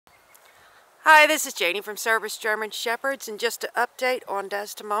Hi, this is Janie from Cerberus German Shepherds, and just to update on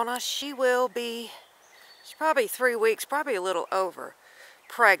Desdemona, she's probably 3 weeks, probably a little over,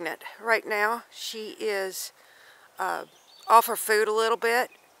 pregnant. Right now, she is off her food a little bit,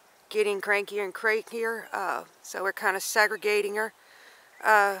 getting crankier and crankier, so we're kind of segregating her.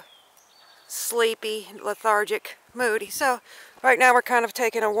 Sleepy, lethargic, moody. So right now we're kind of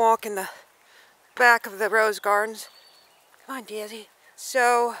taking a walk in the back of the rose gardens. Come on, Dizzy.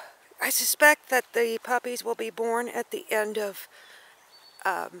 So I suspect that the puppies will be born at the end of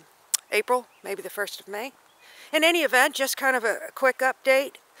April, maybe the 1st of May. In any event, just kind of a quick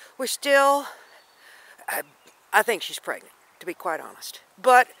update. We're still, I think she's pregnant, to be quite honest.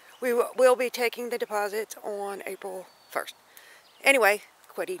 But we will be taking the deposits on April 1st. Anyway,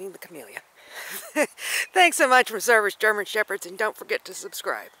 quit eating the camellia. Thanks so much from Cerberus German Shepherds, and don't forget to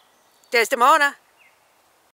subscribe. Desdemona!